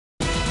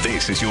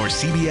This is your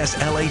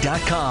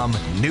CBSLA.com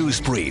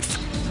news brief.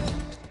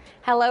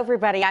 Hello,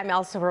 everybody. I'm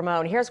Elsa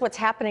Ramon. Here's what's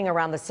happening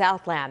around the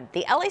Southland.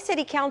 The LA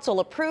City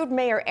Council approved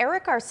Mayor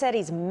Eric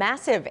Garcetti's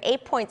massive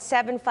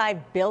 $8.75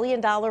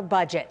 billion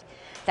budget.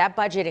 That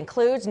budget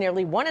includes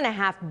nearly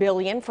 $1.5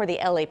 billion for the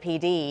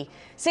LAPD,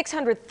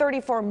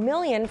 $634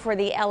 million for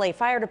the LA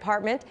Fire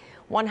Department,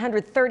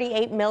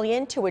 $138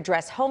 million to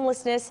address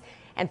homelessness,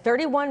 and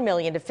 $31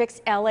 million to fix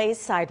LA's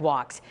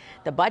sidewalks.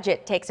 The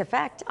budget takes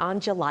effect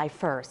on July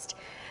 1st.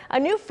 A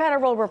new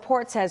federal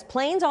report says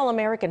Plains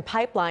All-American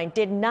Pipeline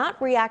did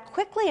not react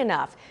quickly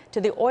enough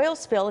to the oil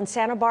spill in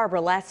Santa Barbara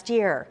last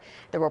year.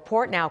 The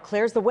report now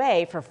clears the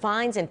way for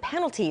fines and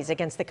penalties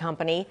against the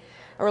company.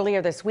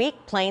 Earlier this week,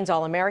 Plains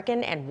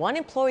All-American and one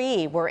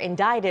employee were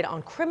indicted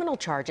on criminal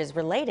charges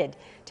related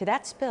to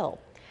that spill.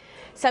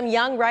 Some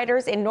young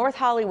writers in North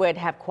Hollywood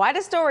have quite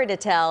a story to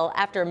tell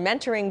after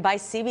mentoring by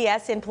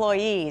CBS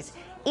employees.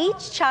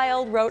 Each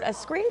child wrote a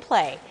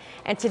screenplay,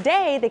 and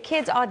today the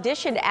kids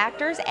auditioned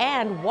actors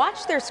and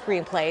watched their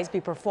screenplays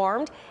be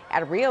performed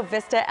at Rio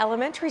Vista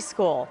Elementary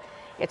School.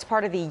 It's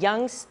part of the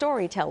Young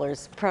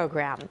Storytellers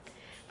program.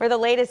 For the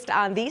latest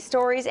on these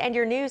stories and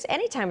your news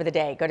any time of the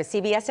day, go to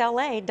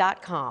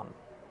CBSLA.com.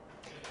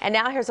 And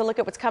now here's a look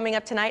at what's coming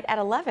up tonight at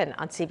 11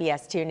 on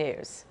CBS 2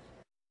 News.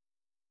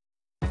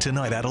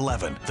 Tonight at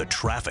 11, the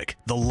traffic,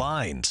 the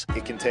lines.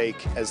 It can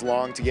take as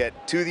long to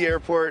get to the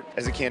airport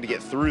as it can to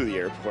get through the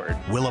airport.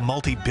 Will a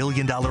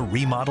multi-billion-dollar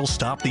remodel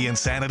stop the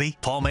insanity?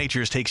 Paul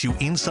Majors takes you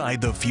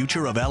inside the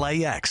future of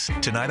LAX.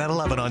 Tonight at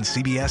 11 on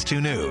CBS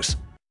 2 News.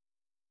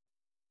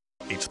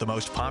 It's the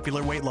most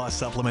popular weight loss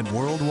supplement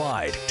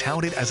worldwide,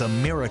 touted as a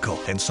miracle,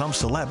 and some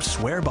celebs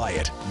swear by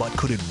it. But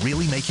could it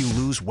really make you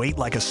lose weight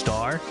like a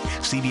star?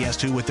 CBS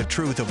 2 with the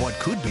truth of what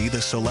could be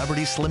the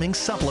celebrity slimming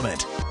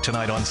supplement.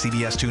 Tonight on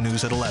CBS 2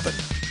 News at 11.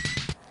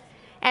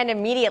 And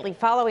immediately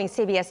following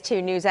CBS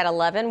 2 News at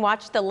 11,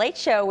 watch The Late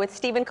Show with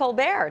Stephen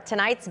Colbert.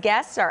 Tonight's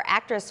guests are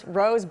actress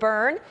Rose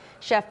Byrne,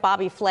 Chef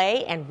Bobby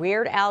Flay, and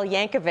Weird Al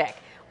Yankovic.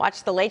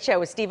 Watch The Late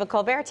Show with Stephen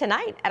Colbert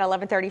tonight at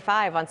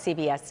 11:35 on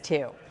CBS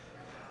 2.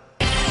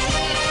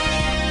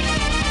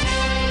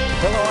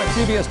 Hello, I'm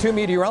CBS 2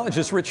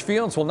 meteorologist Rich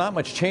Fields. Well, not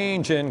much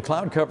change in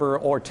cloud cover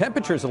or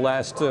temperatures the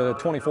last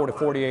 24 to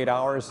 48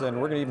 hours, and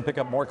we're going to even pick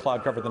up more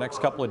cloud cover the next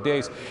couple of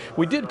days.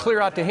 We did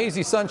clear out to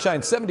hazy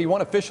sunshine,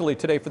 71 officially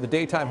today for the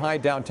daytime high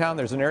downtown.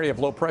 There's an area of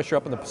low pressure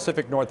up in the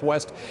Pacific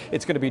Northwest.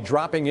 It's going to be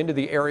dropping into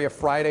the area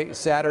Friday,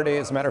 Saturday.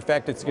 As a matter of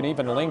fact, it's going to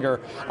even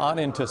linger on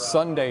into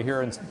Sunday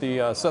here in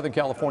the Southern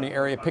California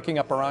area, picking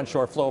up our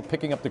onshore flow,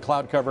 picking up the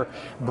cloud cover,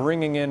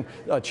 bringing in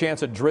a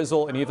chance of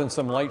drizzle and even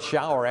some light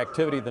shower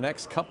activity the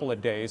next couple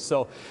of days.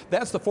 So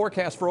that's the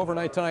forecast for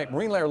overnight tonight.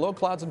 Marine layer, low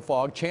clouds and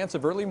fog, chance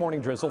of early morning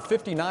drizzle,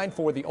 59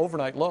 for the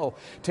overnight low.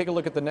 Take a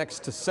look at the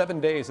next 7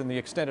 days in the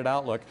extended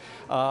outlook.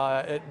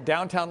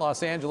 Downtown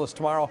Los Angeles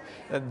tomorrow,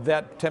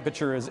 that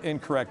temperature is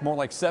incorrect. More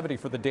like 70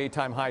 for the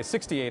daytime high,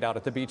 68 out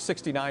at the beach,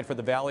 69 for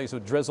the valleys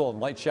with drizzle and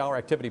light shower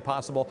activity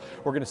possible.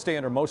 We're going to stay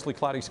under mostly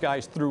cloudy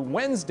skies through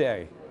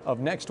Wednesday of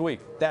next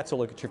week. That's a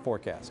look at your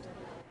forecast.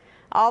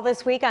 All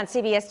this week on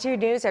CBS 2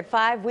 News at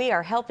 5, we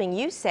are helping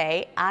you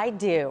say, I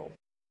do.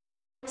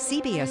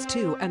 CBS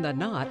 2 and The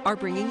Knot are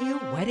bringing you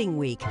Wedding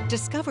Week.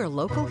 Discover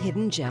local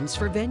hidden gems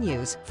for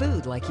venues,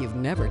 food like you've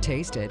never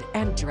tasted,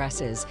 and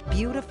dresses.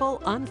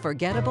 Beautiful,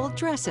 unforgettable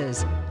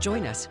dresses.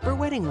 Join us for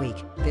Wedding Week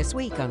this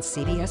week on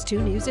CBS 2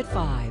 News at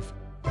 5.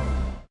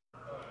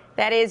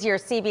 That is your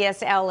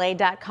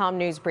CBSLA.com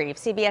news brief.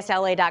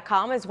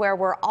 CBSLA.com is where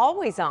we're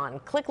always on.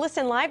 Click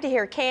Listen Live to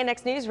hear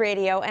KNX News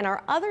Radio and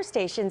our other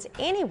stations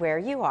anywhere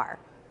you are.